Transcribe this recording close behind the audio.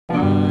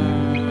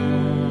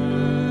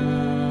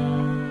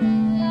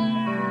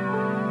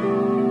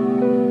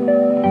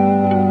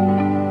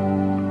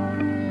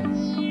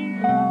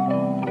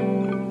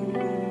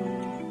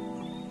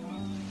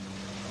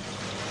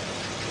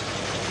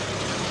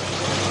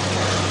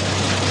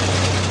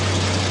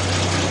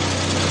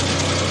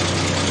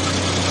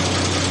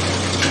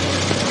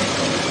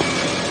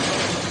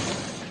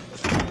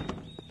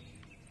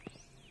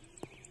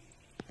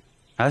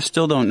I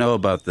still don't know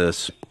about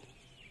this.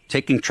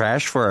 Taking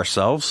trash for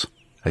ourselves?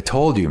 I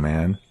told you,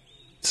 man.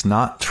 It's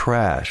not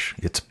trash.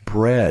 It's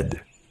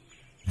bread.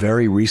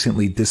 Very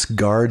recently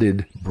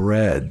discarded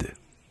bread.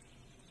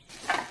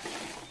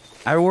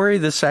 I worry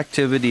this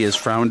activity is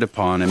frowned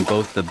upon in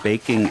both the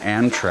baking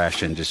and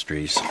trash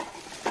industries.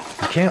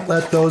 You can't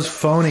let those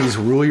phonies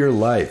rule your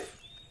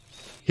life.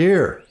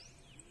 Here.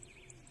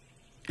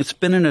 It's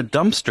been in a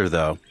dumpster,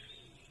 though.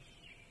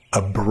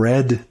 A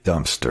bread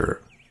dumpster.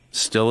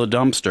 Still a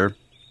dumpster.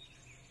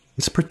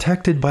 It's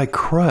protected by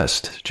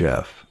crust,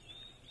 Jeff.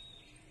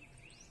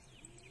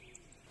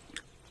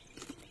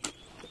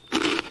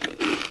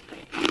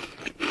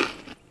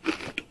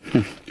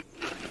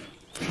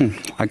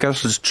 I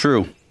guess it's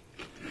true.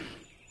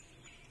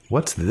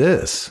 What's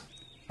this?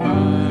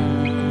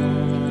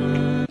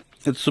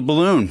 It's the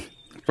balloon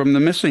from the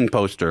missing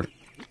poster.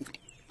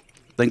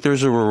 Think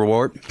there's a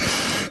reward?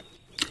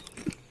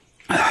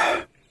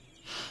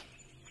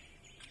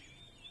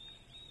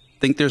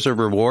 Think there's a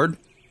reward?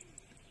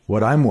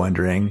 What I'm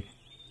wondering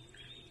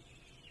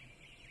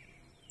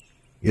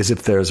is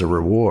if there's a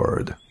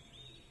reward.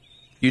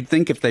 You'd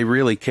think if they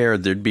really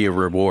cared, there'd be a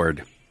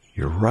reward.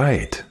 You're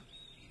right.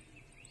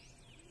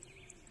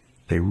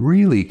 They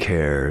really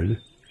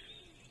cared,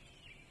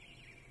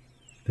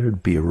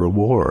 there'd be a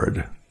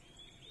reward.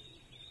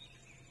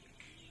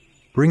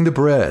 Bring the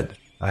bread.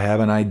 I have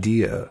an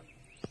idea.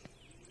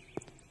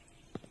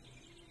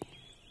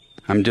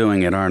 I'm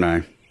doing it, aren't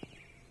I?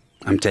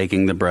 I'm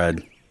taking the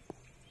bread.